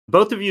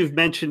both of you have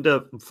mentioned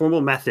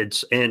formal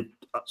methods, and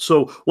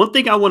so one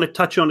thing I want to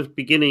touch on at the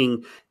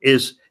beginning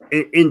is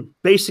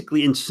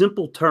basically in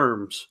simple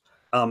terms,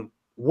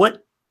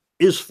 what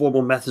is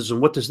formal methods and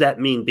what does that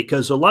mean?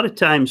 Because a lot of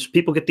times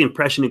people get the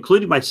impression,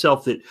 including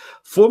myself, that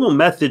formal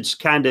methods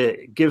kind of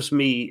gives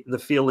me the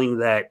feeling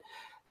that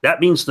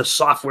means the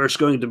software is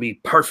going to be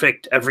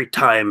perfect every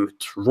time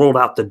it's rolled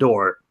out the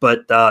door.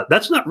 But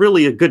that's not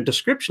really a good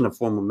description of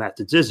formal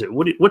methods, is it?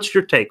 What's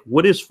your take?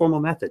 What is formal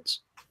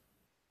methods?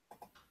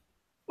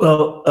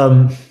 Well,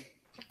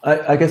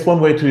 I guess one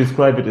way to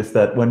describe it is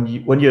that when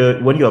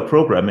you are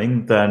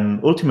programming, then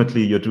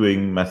ultimately you're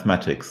doing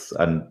mathematics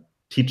and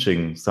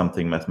teaching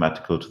something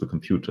mathematical to the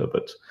computer.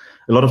 But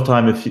a lot of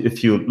time,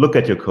 if you look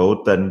at your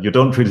code, then you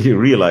don't really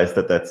realize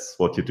that that's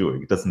what you're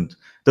doing. It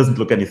doesn't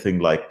look anything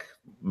like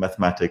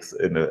mathematics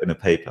in a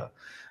paper.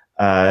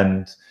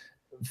 And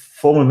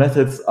formal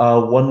methods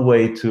are one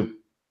way to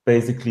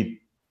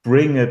basically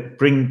bring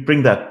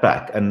that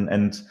back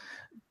and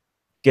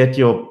get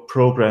your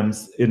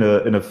programs in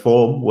a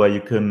form where you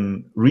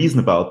can reason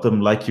about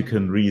them like you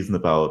can reason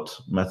about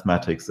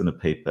mathematics in a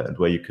paper, and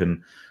where you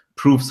can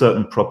prove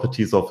certain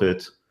properties of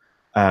it,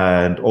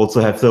 and also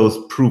have those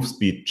proofs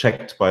be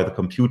checked by the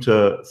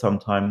computer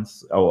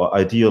sometimes, or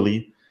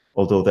ideally,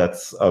 although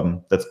that's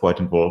quite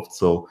involved.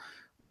 So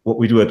what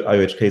we do at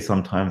IOHK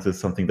sometimes is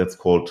something that's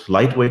called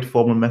lightweight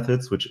formal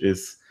methods, which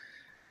is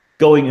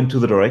going into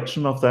the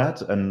direction of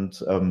that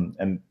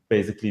and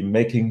basically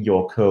making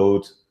your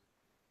code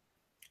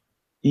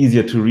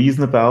easier to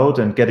reason about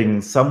and getting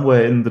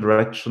somewhere in the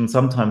direction,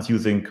 sometimes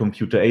using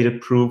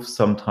computer-aided proofs,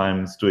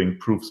 sometimes doing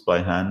proofs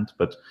by hand,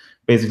 but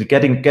basically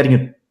getting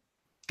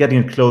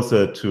it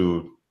closer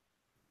to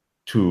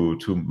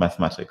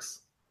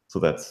mathematics. So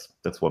that's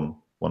one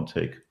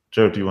take.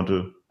 Jared, do you want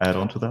to add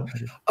on to that?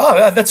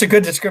 Oh, that's a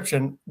good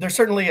description. There's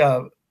certainly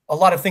a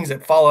lot of things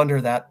that fall under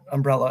that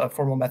umbrella of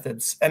formal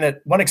methods. And at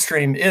one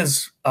extreme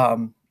is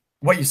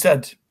what you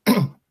said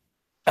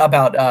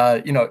about,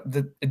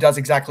 it does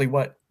exactly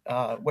what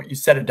you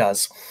said it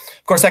does.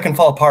 Of course, that can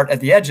fall apart at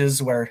the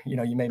edges where,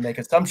 you may make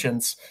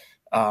assumptions.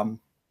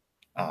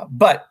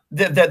 But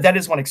that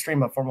is one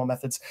extreme of formal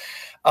methods.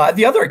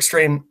 The other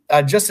extreme,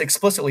 just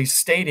explicitly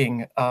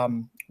stating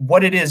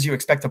what it is you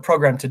expect the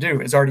program to do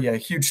is already a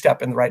huge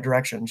step in the right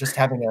direction. Just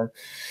having a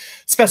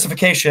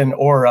specification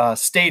or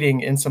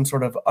stating in some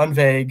sort of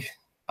unvague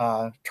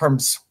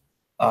terms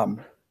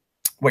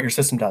what your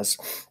system does.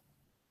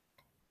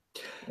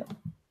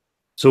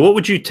 So what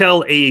would you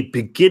tell a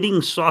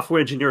beginning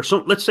software engineer?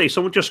 So let's say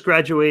someone just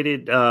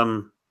graduated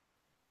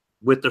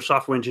with their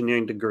software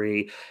engineering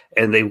degree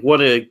and they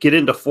want to get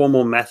into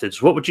formal methods.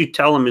 What would you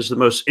tell them is the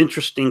most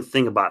interesting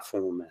thing about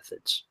formal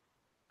methods?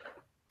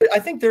 I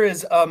think there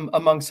is,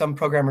 among some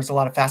programmers, a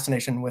lot of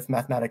fascination with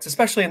mathematics,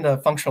 especially in the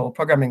functional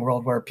programming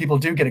world, where people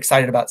do get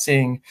excited about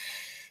seeing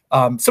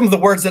some of the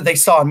words that they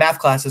saw in math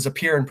classes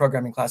appear in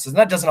programming classes. And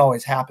that doesn't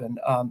always happen.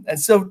 And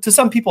so to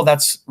some people,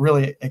 that's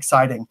really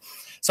exciting.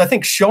 So I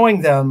think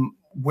showing them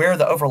where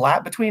the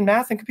overlap between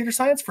math and computer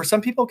science for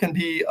some people can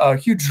be a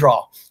huge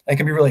draw and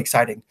can be really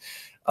exciting.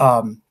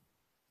 And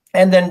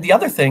then the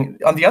other thing,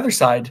 on the other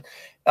side,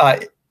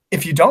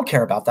 if you don't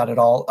care about that at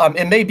all,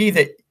 it may be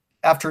that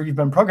after you've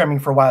been programming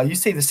for a while, you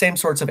see the same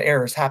sorts of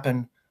errors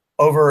happen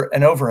over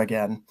and over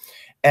again.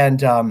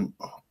 And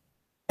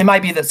it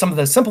might be that some of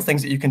the simple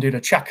things that you can do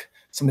to check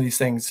some of these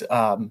things,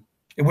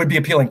 it would be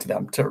appealing to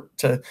them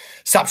to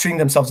stop shooting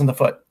themselves in the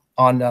foot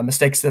on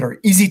mistakes that are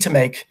easy to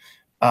make,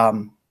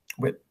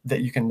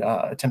 that you can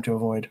attempt to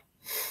avoid.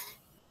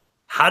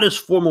 How does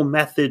formal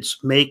methods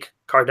make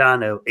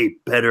Cardano a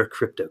better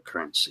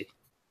cryptocurrency?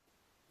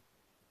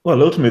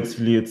 Well,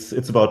 ultimately,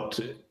 it's about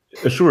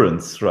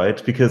assurance,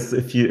 right? Because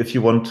if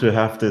you want to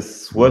have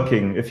this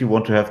working, if you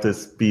want to have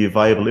this be a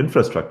viable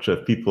infrastructure,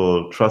 if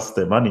people trust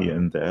their money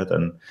in there,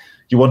 then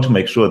you want to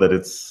make sure that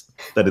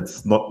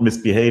it's not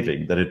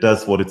misbehaving, that it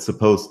does what it's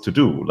supposed to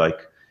do, like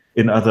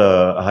in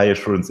other high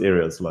assurance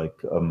areas like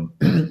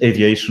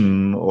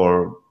aviation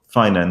or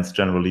finance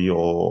generally,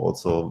 or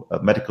also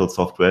medical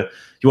software.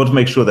 You want to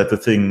make sure that the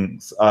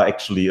things are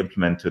actually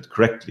implemented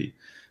correctly.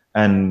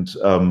 And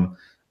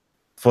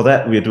for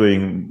that, we are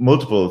doing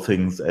multiple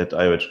things at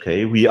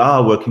IOHK. We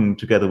are working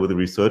together with the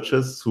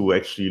researchers who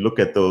actually look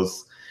at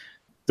those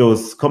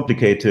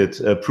complicated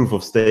proof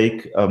of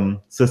stake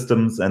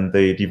systems, and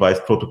they devise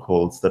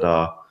protocols that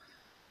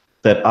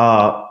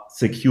are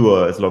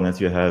secure as long as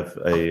you have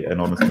an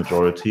enormous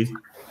majority,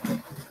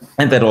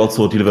 and that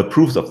also deliver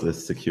proofs of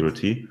this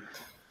security.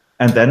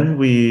 And then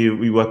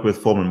we work with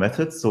formal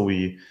methods. So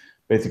we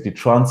basically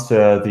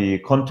transfer the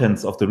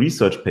contents of the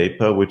research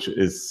paper, which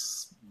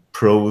is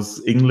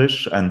prose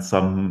English and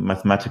some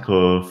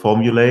mathematical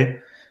formulae,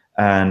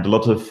 and a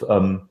lot of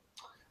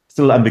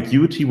still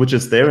ambiguity, which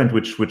is there, and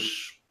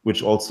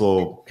which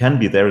also can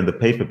be there in the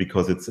paper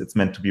because it's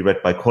meant to be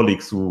read by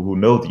colleagues who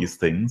know these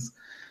things.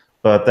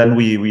 But then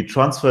we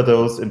transfer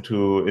those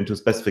into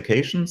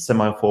specifications,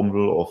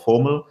 semi-formal or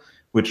formal,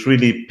 which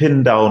really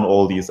pin down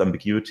all these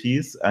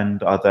ambiguities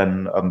and are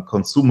then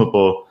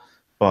consumable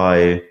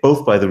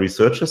both by the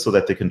researchers so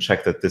that they can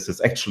check that this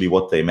is actually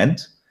what they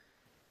meant,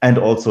 and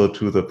also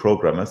to the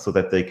programmers so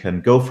that they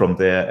can go from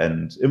there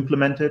and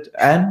implement it,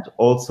 and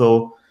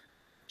also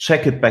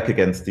check it back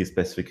against the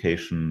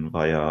specification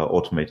via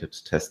automated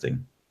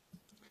testing.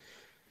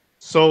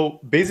 So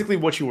basically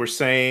what you were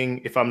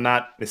saying, if I'm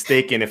not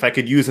mistaken, if I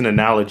could use an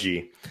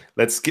analogy,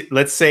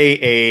 let's say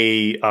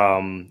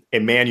a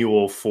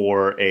manual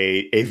for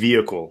a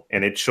vehicle,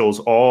 and it shows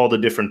all the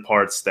different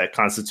parts that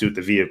constitute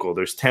the vehicle.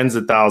 There's tens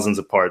of thousands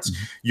of parts.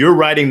 Mm-hmm. You're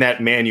writing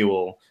that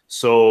manual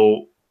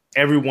so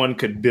everyone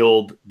could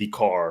build the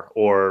car,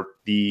 or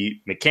the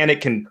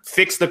mechanic can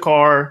fix the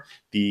car,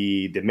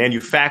 the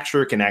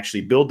manufacturer can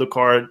actually build the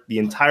car, the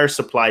entire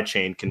supply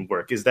chain can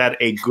work. Is that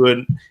a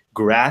good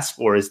grasp,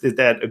 or is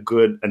that a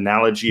good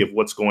analogy of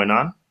what's going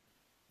on?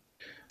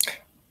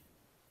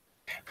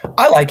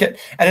 I like it,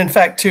 and in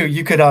fact, too,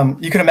 you could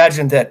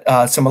imagine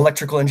that some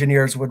electrical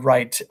engineers would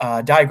write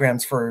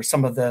diagrams for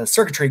some of the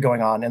circuitry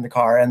going on in the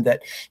car, and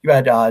that you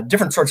had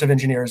different sorts of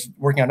engineers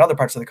working on other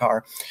parts of the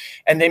car,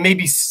 and they may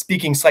be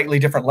speaking slightly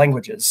different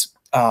languages.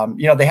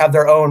 They have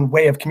their own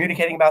way of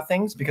communicating about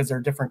things because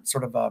they're different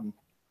sort of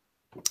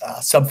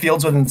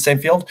subfields within the same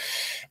field,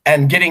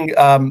 and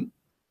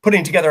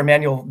putting together a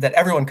manual that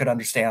everyone could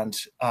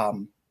understand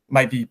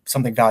might be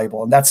something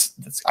valuable, and that's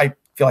I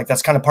feel like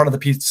that's kind of part of the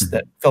piece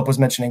that Philip was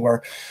mentioning,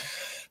 where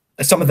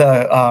some of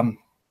the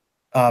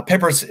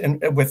papers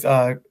with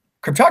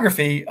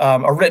cryptography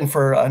are written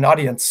for an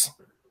audience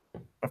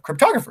of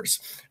cryptographers.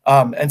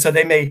 And so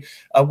they may,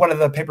 one of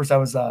the papers I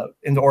was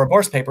in the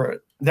Ouroboros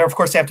paper, there, of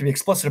course, they have to be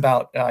explicit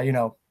about,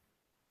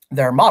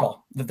 their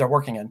model that they're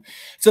working in.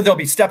 So there'll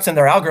be steps in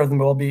their algorithm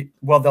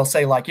they'll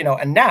say like,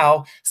 and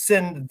now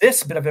send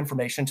this bit of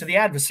information to the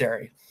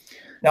adversary.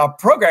 Now, a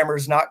programmer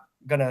is not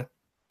going to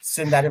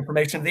send that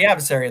information to the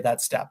adversary at that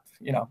step.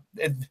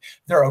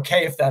 They're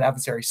okay if that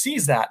adversary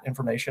sees that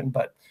information,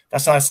 but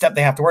that's not a step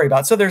they have to worry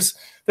about. So there's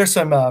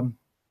some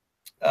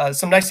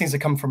nice things that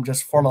come from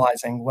just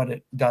formalizing what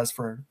it does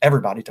for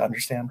everybody to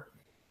understand.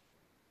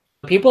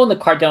 People in the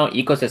Cardano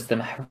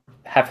ecosystem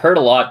have heard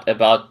a lot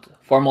about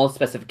formal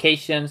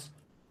specifications,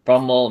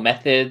 formal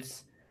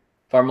methods,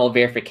 formal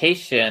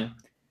verification,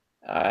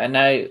 and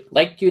I'd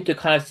like you to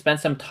kind of spend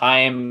some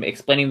time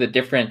explaining the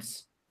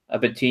difference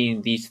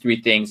between these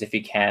three things, if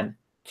you can,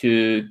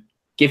 to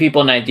give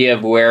people an idea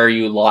of where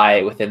you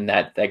lie within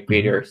that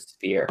greater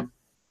sphere.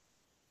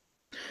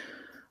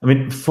 I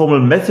mean, formal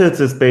methods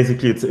is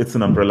basically it's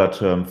an umbrella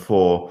term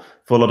for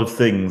a lot of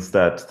things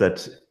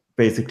that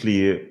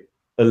basically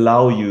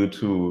allow you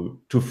to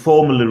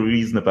formally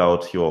reason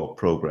about your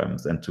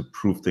programs and to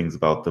prove things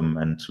about them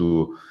and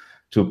to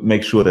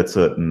make sure that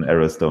certain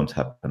errors don't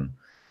happen.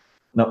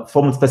 Now,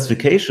 formal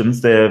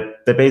specifications, they're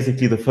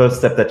basically the first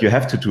step that you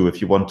have to do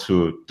if you want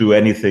to do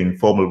anything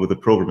formal with the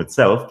program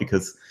itself,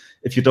 because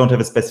if you don't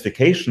have a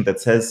specification that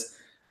says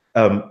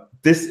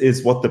this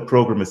is what the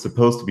program is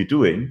supposed to be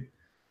doing,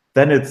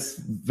 then it's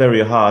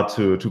very hard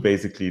to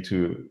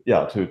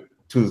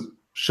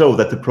show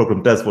that the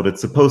program does what it's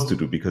supposed to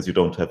do, because you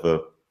don't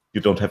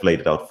have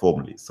laid it out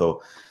formally.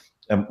 So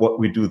what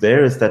we do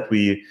there is that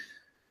we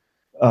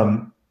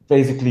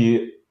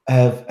basically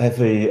have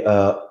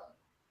a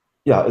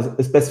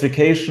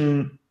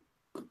specification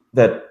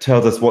that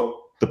tells us what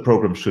the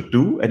program should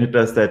do, and it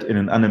does that in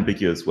an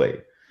unambiguous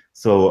way.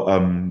 So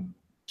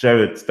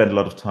Jared spent a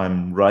lot of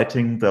time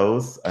writing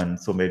those, and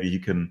so maybe he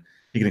can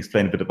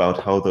explain a bit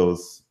about how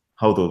those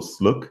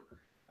look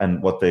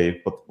and what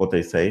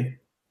they say.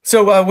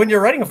 So when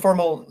you're writing a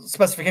formal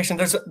specification,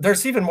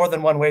 there's even more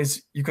than one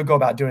ways you could go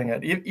about doing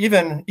it.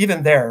 Even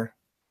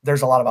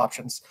there's a lot of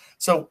options.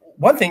 So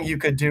one thing you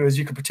could do is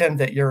you could pretend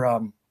that you're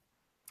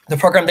the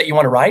program that you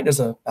want to write is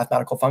a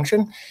mathematical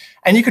function,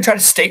 and you could try to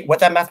state what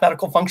that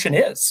mathematical function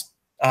is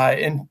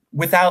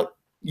without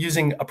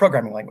using a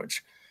programming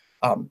language.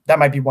 That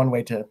might be one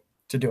way to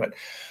do it.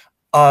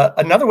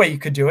 Another way you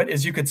could do it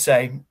is you could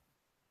say,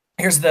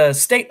 here's the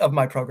state of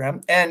my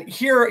program, and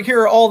here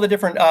are all the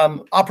different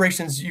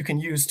operations you can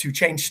use to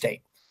change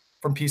state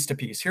from piece to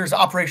piece. Here's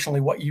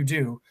operationally what you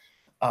do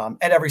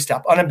at every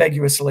step,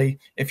 unambiguously.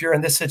 If you're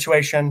in this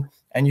situation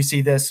and you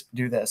see this,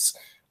 do this.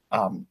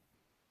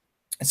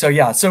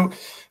 So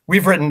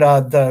we've written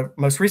the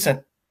most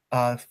recent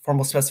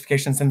formal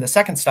specifications in the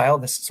second style,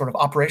 this sort of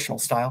operational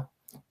style.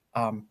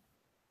 And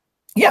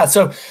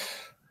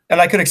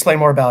I could explain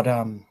more about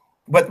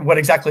what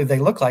exactly they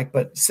look like,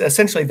 but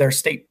essentially they're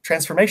state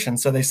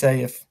transformations. So they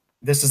say, if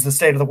this is the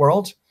state of the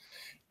world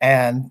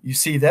and you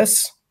see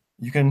this,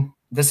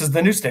 this is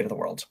the new state of the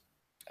world.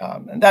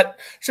 And that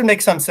should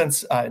make some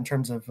sense in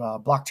terms of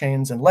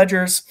blockchains and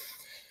ledgers,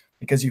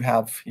 because you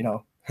have,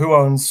 who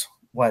owns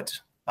what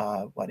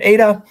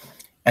ADA,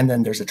 and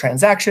then there's a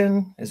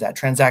transaction. Is that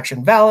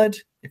transaction valid?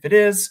 If it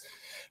is,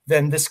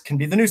 then this can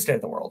be the new state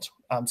of the world.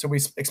 So we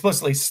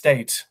explicitly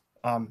state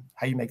how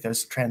you make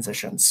those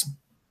transitions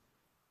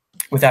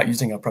without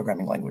using a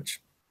programming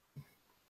language.